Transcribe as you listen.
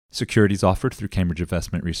Securities offered through Cambridge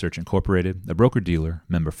Investment Research Incorporated, a broker-dealer,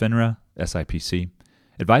 member FINRA, SIPC.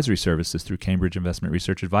 Advisory services through Cambridge Investment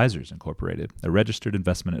Research Advisors Incorporated, a registered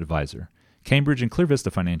investment advisor. Cambridge and Clear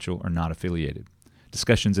Vista Financial are not affiliated.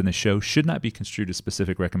 Discussions in this show should not be construed as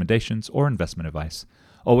specific recommendations or investment advice.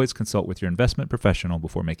 Always consult with your investment professional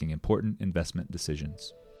before making important investment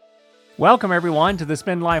decisions. Welcome, everyone, to the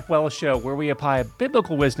Spend Life Well Show, where we apply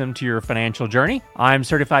biblical wisdom to your financial journey. I'm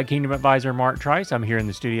Certified Kingdom Advisor Mark Trice. I'm here in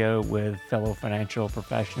the studio with fellow financial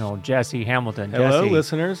professional Jesse Hamilton. Hello, Jesse,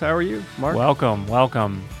 listeners. How are you, Mark? Welcome. Well,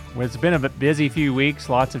 it's been a busy few weeks,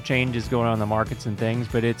 lots of changes going on in the markets and things,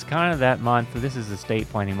 but it's kind of that month. This is estate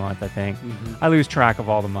planning month, I think. I lose track of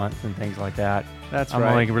all the months and things like that. That's I'm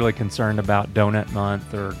right. only really concerned about Donut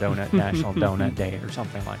Month or National Donut Day or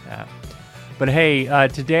something like that. But hey,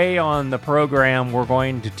 today on the program, we're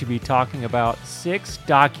going to be talking about 6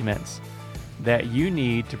 documents that you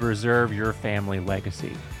need to preserve your family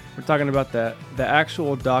legacy. We're talking about the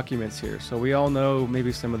actual documents here. So we all know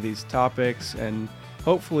maybe some of these topics, and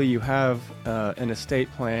hopefully you have an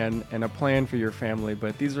estate plan and a plan for your family,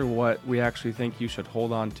 but these are what we actually think you should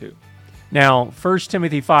hold on to. Now, 1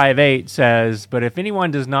 Timothy 5:8 says, "But if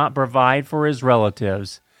anyone does not provide for his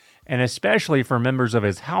relatives, and especially for members of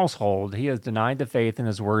his household, he has denied the faith and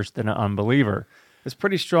is worse than an unbeliever." It's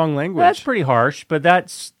pretty strong language. That's pretty harsh, but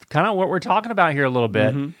that's kind of what we're talking about here a little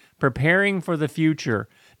bit. Preparing for the future.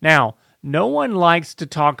 Now, no one likes to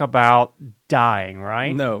talk about dying,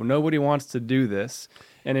 right? No, nobody wants to do this.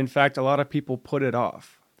 And in fact, a lot of people put it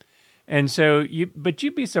off. And so, you'd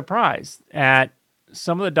be surprised at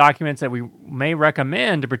some of the documents that we may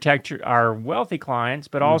recommend to protect our wealthy clients,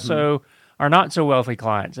 but also are not so wealthy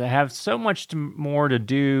clients that have so much more to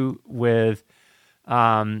do with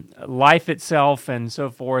life itself and so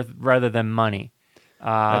forth rather than money.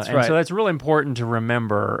 That's and right. So that's really important to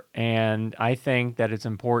remember, and I think that it's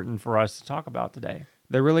important for us to talk about today.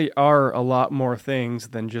 There really are a lot more things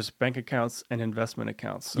than just bank accounts and investment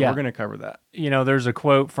accounts. So Yeah. we're going to cover that. You know, there's a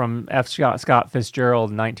quote from F. Scott Fitzgerald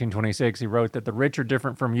in 1926. He wrote that the rich are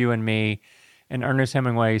different from you and me. And Ernest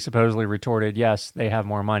Hemingway supposedly retorted, "Yes, they have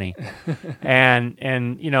more money,"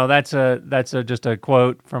 and you know that's just a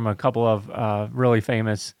quote from a couple of really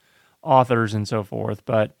famous authors and so forth.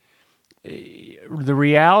 But the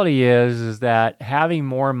reality is that having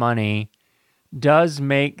more money does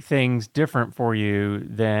make things different for you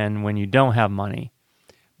than when you don't have money.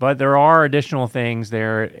 But there are additional things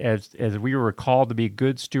there as we were called to be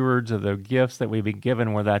good stewards of the gifts that we've been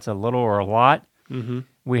given, whether that's a little or a lot.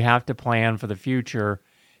 We have to plan for the future,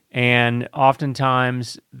 and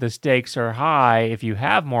oftentimes the stakes are high if you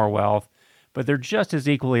have more wealth, but they're just as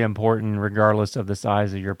equally important regardless of the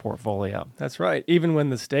size of your portfolio. That's right. Even when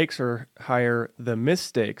the stakes are higher, the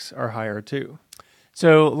mistakes are higher too.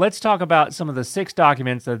 So let's talk about some of the 6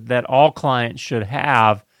 documents that all clients should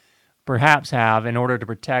perhaps have in order to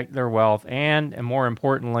protect their wealth and more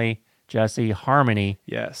importantly, Jesse, harmony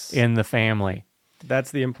Yes. in the family.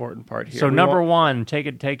 That's the important part here. So number 1, take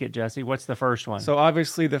it, Jesse. What's the first one? So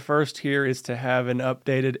obviously the first here is to have an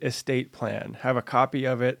updated estate plan. Have a copy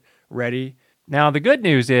of it ready. Now, the good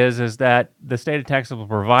news is that the state of Texas will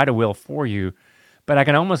provide a will for you, but I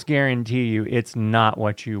can almost guarantee you it's not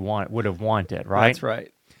what you would have wanted, right? That's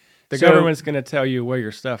right. The So- government's going to tell you where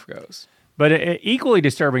your stuff goes. But equally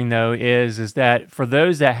disturbing, though, is that for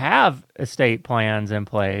those that have estate plans in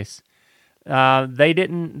place, they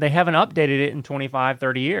haven't updated it in 25,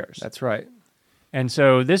 30 years. That's right. And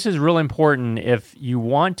so this is real important if you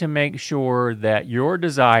want to make sure that your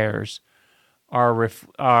desires are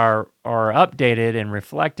updated and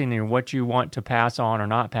reflecting in what you want to pass on or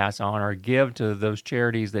not pass on or give to those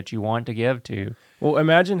charities that you want to give to. Well,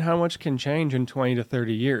 imagine how much can change in 20 to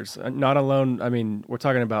 30 years. Not alone, I mean, we're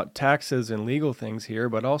talking about taxes and legal things here,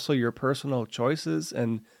 but also your personal choices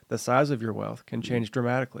and the size of your wealth can change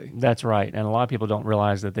dramatically. That's right. And a lot of people don't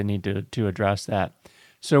realize that they need to address that.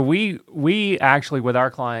 So we actually, with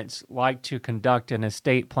our clients, like to conduct an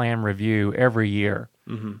estate plan review every year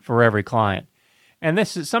for every client. And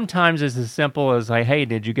this is sometimes as simple as like, hey,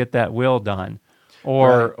 did you get that will done?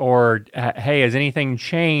 Or hey, has anything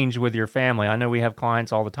changed with your family? I know we have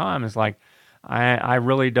clients all the time. It's like, I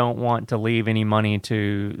really don't want to leave any money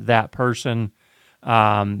to that person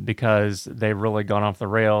because they've really gone off the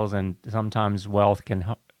rails, and sometimes wealth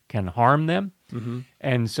can harm them.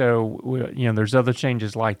 And so, there's other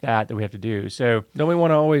changes like that we have to do. So Don't we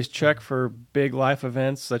want to always check for big life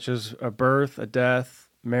events such as a birth, a death,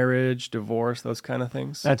 marriage, divorce, those kind of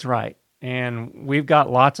things? that's right. And we've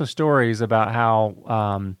got lots of stories about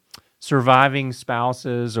how surviving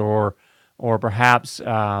spouses or perhaps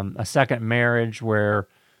a second marriage where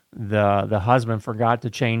the husband forgot to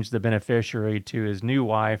change the beneficiary to his new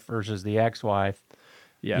wife versus the ex-wife.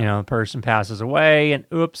 Yeah. The person passes away, and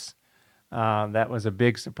oops, that was a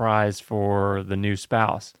big surprise for the new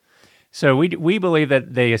spouse. So we believe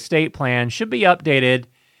that the estate plan should be updated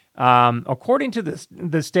according to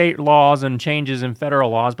the state laws and changes in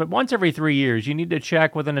federal laws. But once every 3 years, you need to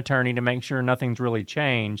check with an attorney to make sure nothing's really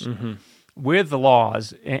changed with the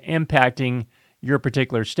laws impacting your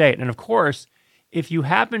particular state. And of course, if you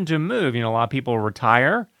happen to move, a lot of people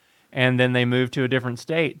retire and then they move to a different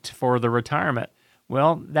state for the retirement.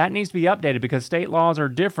 Well, that needs to be updated because state laws are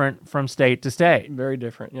different from state to state. Very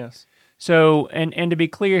different, yes. So, and to be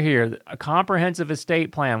clear here, a comprehensive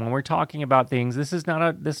estate plan, when we're talking about things, this is not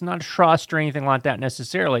a trust or anything like that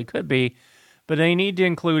necessarily. It could be, but they need to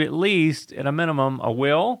include at least, at a minimum, a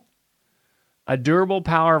will, a durable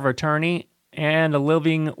power of attorney, and a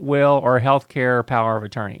living will or healthcare power of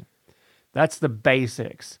attorney. That's the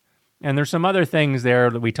basics. And there's some other things there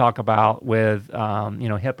that we talk about with,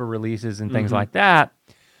 HIPAA releases and things like that.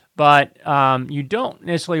 But you don't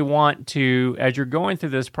necessarily want to, as you're going through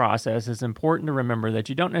this process, it's important to remember that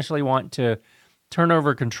you don't necessarily want to turn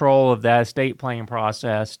over control of that estate planning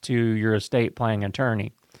process to your estate planning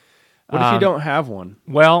attorney. What if you don't have one?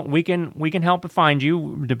 Well, we can help find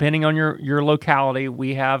you, depending on your locality.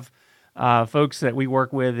 We have folks that we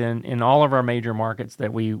work with in all of our major markets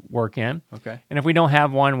that we work in. Okay. And if we don't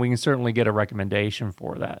have one, we can certainly get a recommendation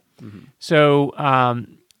for that. So,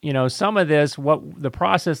 some of this, the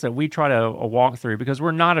process that we try to walk through, because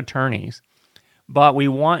we're not attorneys, but we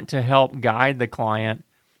want to help guide the client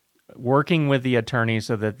working with the attorney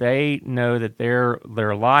so that they know that their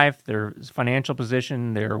life, their financial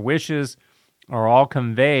position, their wishes are all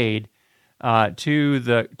conveyed to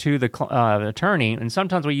the attorney. And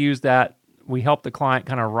sometimes we help the client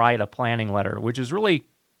kind of write a planning letter, which is really,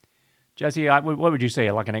 Jesse, what would you say,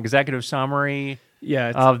 like an executive summary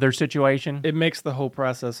of their situation? It makes the whole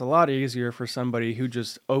process a lot easier for somebody who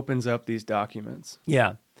just opens up these documents.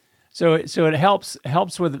 Yeah. So it helps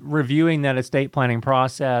with reviewing that estate planning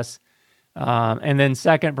process, and then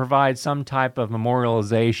second, provide some type of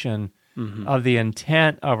memorialization of the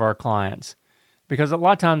intent of our clients. Because a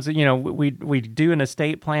lot of times, we do an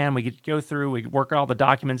estate plan, we go through, we work all the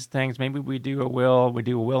documents, things. Maybe we do a will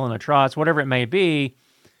and a trust, whatever it may be.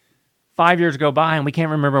 5 years go by and we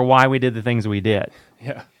can't remember why we did the things we did.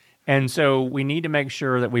 Yeah. And so we need to make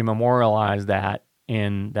sure that we memorialize that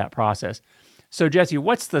in that process. So Jesse,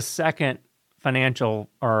 what's the second financial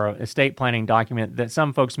or estate planning document that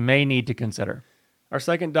some folks may need to consider? Our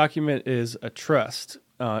second document is a trust,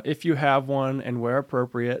 if you have one and where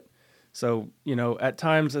appropriate. So, at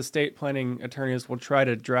times estate planning attorneys will try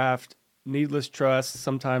to draft needless trusts.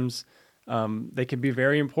 Sometimes they can be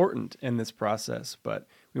very important in this process, but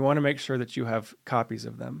we want to make sure that you have copies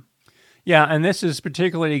of them. Yeah, and this is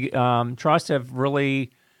particularly, trusts have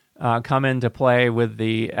really come into play with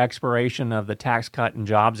the expiration of the Tax Cut and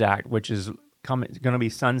Jobs Act, which is going to be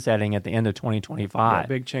sunsetting at the end of 2025. Yeah,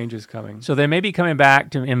 big changes coming. So they may be coming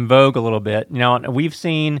back to in vogue a little bit. We've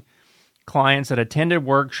seen clients that attended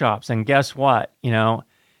workshops, and guess what?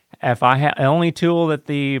 If the only tool that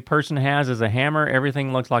the person has is a hammer,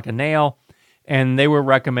 everything looks like a nail. And they were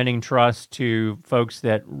recommending trust to folks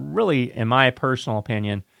that really, in my personal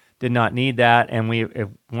opinion, did not need that. And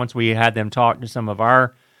once we had them talk to some of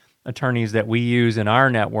our attorneys that we use in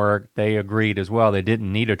our network, they agreed as well. They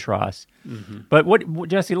didn't need a trust. But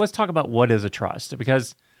Jesse, let's talk about what is a trust,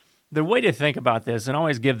 because the way to think about this, and I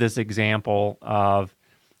always give this example of,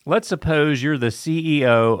 let's suppose you're the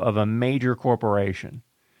CEO of a major corporation,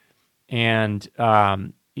 and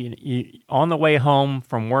on the way home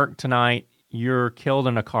from work tonight, you're killed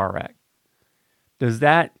in a car wreck. Does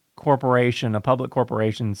that corporation, a public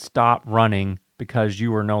corporation, stop running because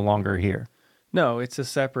you are no longer here? No, it's a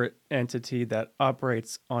separate entity that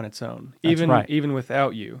operates on its own, That's right. even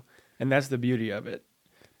without you. And that's the beauty of it.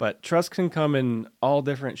 But trusts can come in all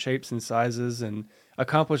different shapes and sizes and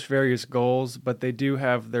accomplish various goals, but they do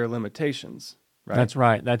have their limitations. Right? That's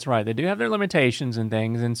right. They do have their limitations and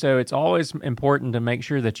things. And so it's always important to make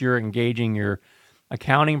sure that you're engaging your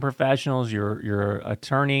accounting professionals, your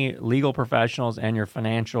attorney, legal professionals, and your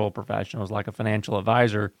financial professionals, like a financial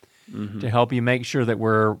advisor, to help you make sure that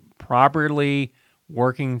we're properly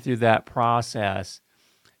working through that process.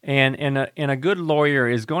 And a good lawyer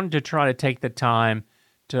is going to try to take the time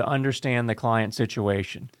to understand the client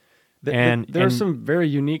situation. There are some very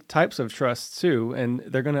unique types of trusts too, and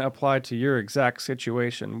they're going to apply to your exact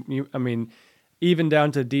situation. Even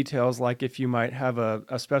down to details like if you might have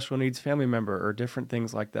a special needs family member or different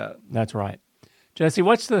things like that. That's right. Jesse,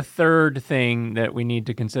 what's the third thing that we need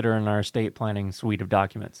to consider in our estate planning suite of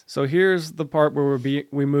documents? So here's the part where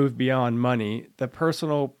we move beyond money, the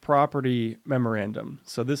personal property memorandum.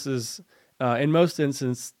 So this is, in most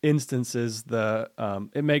instances,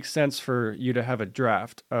 it makes sense for you to have a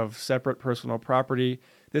draft of separate personal property.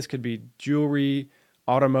 This could be jewelry,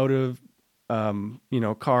 automotive,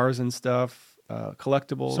 cars and stuff,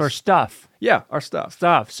 collectibles. So our stuff. Yeah, our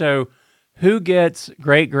stuff. So who gets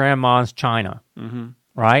great-grandma's china,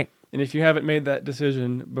 right? And if you haven't made that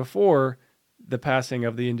decision before the passing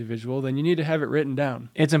of the individual, then you need to have it written down.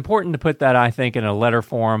 It's important to put that, I think, in a letter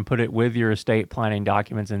form, put it with your estate planning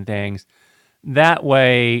documents and things. That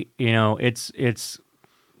way, it's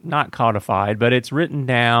not codified, but it's written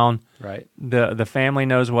down. Right. The family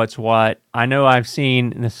knows what's what. I know I've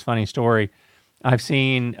seen, and this is a funny story, I've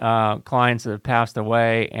seen clients that have passed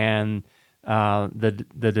away, and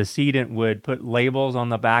the decedent would put labels on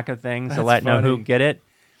the back of things to let know who get it.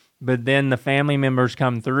 But then the family members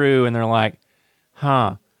come through and they're like,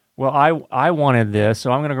 well, I wanted this,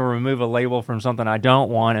 so I'm going to go remove a label from something I don't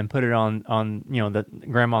want and put it on the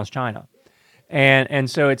grandma's china. And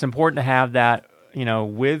so it's important to have that,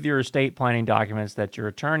 with your estate planning documents that your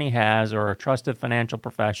attorney has or a trusted financial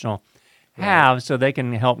professional have, so they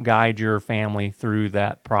can help guide your family through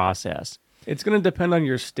that process. It's going to depend on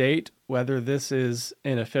your state whether this is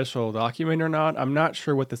an official document or not. I'm not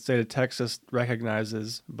sure what the state of Texas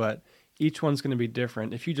recognizes, but each one's going to be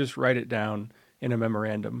different if you just write it down in a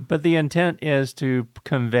memorandum. But the intent is to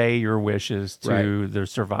convey your wishes to the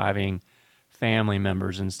surviving family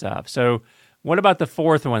members and stuff. So what about the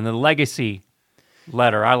fourth one, the legacy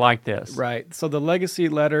letter? I like this. Right. So the legacy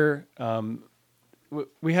letter,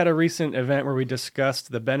 we had a recent event where we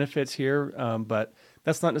discussed the benefits here, but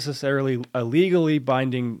that's not necessarily a legally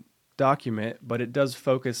binding document, but it does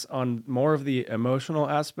focus on more of the emotional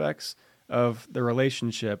aspects of the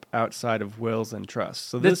relationship outside of wills and trusts.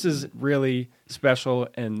 So this is really special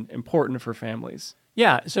and important for families.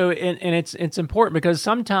 Yeah. So and it's important because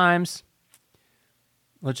sometimes,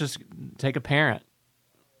 let's just take a parent.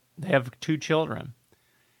 They have 2 children,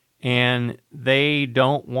 and they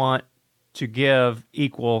don't want to give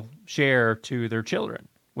equal share to their children,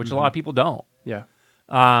 which a lot of people don't. Yeah.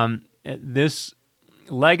 This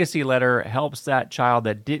legacy letter helps that child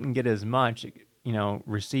that didn't get as much,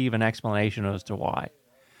 receive an explanation as to why.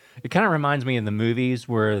 It kind of reminds me of the movies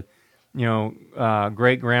where,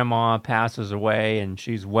 great grandma passes away and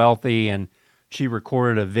she's wealthy and she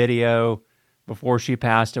recorded a video before she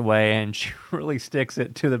passed away and she really sticks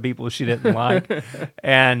it to the people she didn't like.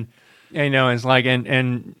 And, it's like,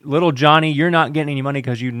 and little Johnny, you're not getting any money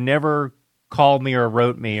because you never called me or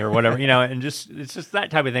wrote me or whatever, and it's just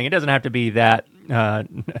that type of thing. It doesn't have to be that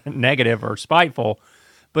negative or spiteful,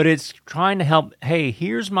 but it's trying to help. Hey,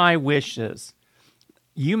 here's my wishes.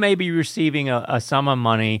 You may be receiving a sum of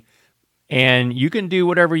money, and you can do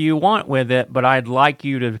whatever you want with it, but I'd like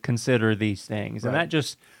you to consider these things. Right. And that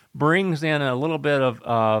just brings in a little bit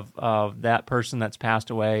of that person that's passed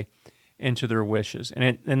away into their wishes.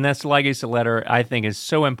 And this legacy letter, I think, is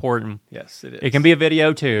so important. Yes, it is. It can be a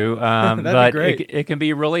video too, but it can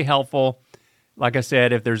be really helpful, like I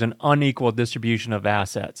said, if there's an unequal distribution of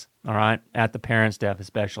assets, all right, at the parent's death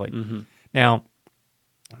especially. Mm-hmm. Now,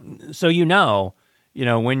 so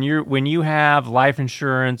when you have life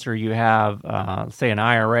insurance or you have, say, an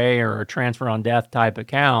IRA or a transfer on death type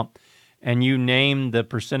account, and you name the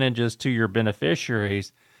percentages to your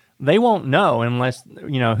beneficiaries, they won't know unless,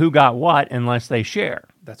 who got what unless they share.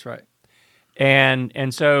 That's right.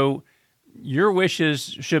 And so your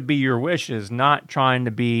wishes should be your wishes, not trying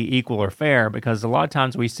to be equal or fair, because a lot of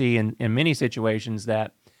times we see in many situations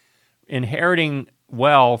that inheriting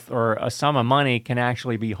wealth or a sum of money can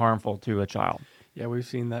actually be harmful to a child. Yeah, we've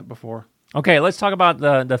seen that before. Okay, let's talk about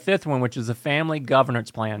the fifth one, which is the family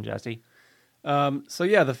governance plan, Jesse.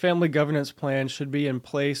 The family governance plan should be in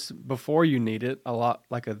place before you need it, a lot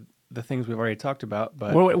like the things we've already talked about.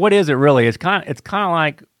 But what is it really? It's kind of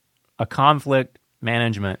like a conflict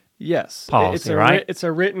management policy, right? It's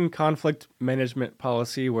a written conflict management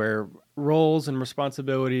policy where roles and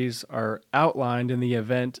responsibilities are outlined in the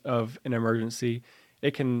event of an emergency.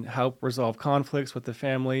 It can help resolve conflicts with the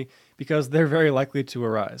family because they're very likely to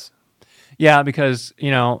arise. Yeah, because,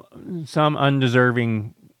 some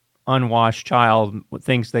undeserving, unwashed child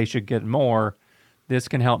thinks they should get more. This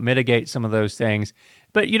can help mitigate some of those things.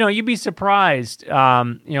 But, you'd be surprised. A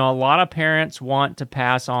lot of parents want to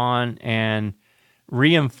pass on and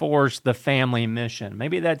reinforce the family mission.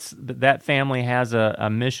 Maybe that family has a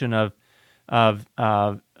mission of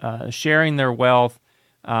sharing their wealth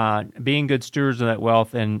being good stewards of that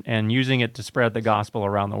wealth and using it to spread the gospel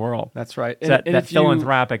around the world. That's right. So that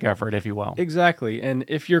philanthropic effort, if you will. Exactly. And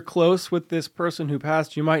if you're close with this person who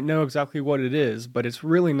passed, you might know exactly what it is, but it's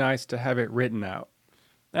really nice to have it written out.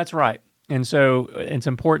 That's right. And so it's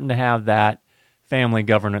important to have that family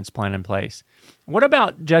governance plan in place. What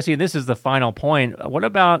about, Jesse, this is the final point, what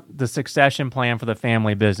about the succession plan for the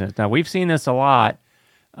family business? Now, we've seen this a lot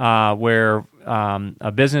where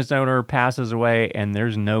a business owner passes away and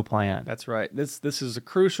there's no plan. That's right. This is a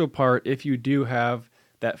crucial part if you do have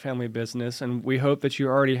that family business, and we hope that you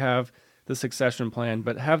already have the succession plan,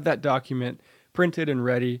 but have that document printed and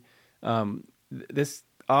ready. This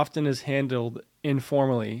often is handled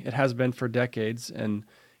informally. It has been for decades and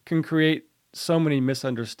can create so many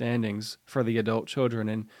misunderstandings for the adult children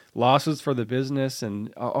and losses for the business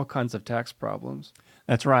and all kinds of tax problems.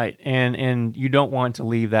 That's right. And you don't want to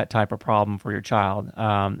leave that type of problem for your child.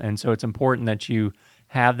 And so it's important that you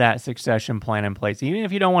have that succession plan in place, even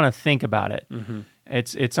if you don't want to think about it. Mm-hmm.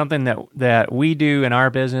 It's something that we do in our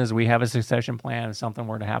business. We have a succession plan. If something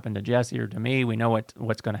were to happen to Jesse or to me, we know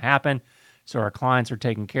what's going to happen. So our clients are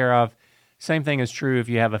taken care of. Same thing is true if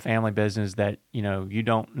you have a family business that, you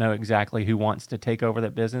don't know exactly who wants to take over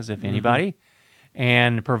that business, if anybody,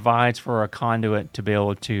 and provides for a conduit to be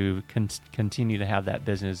able to continue to have that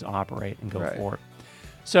business operate and go forward.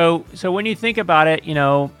 So when you think about it,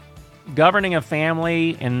 governing a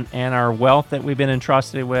family and our wealth that we've been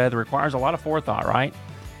entrusted with requires a lot of forethought, right?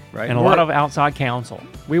 Right. And a lot of outside counsel.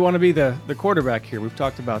 We want to be the quarterback here. We've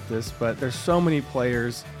talked about this, but there's so many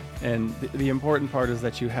players. And the important part is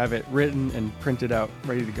that you have it written and printed out,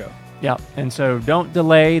 ready to go. Yeah, and so don't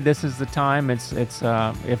delay. This is the time. It's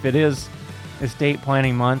if it is estate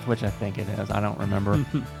planning month, which I think it is, I don't remember,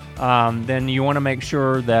 then you want to make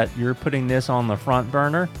sure that you're putting this on the front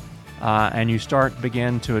burner and you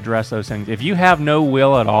begin to address those things. If you have no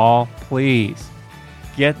will at all, please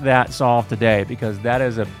get that solved today, because that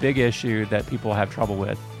is a big issue that people have trouble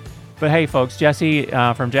with. But hey, folks, Jesse,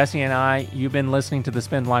 from Jesse and I, you've been listening to the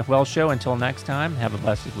Spend Life Well Show. Until next time, have a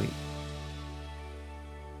blessed week.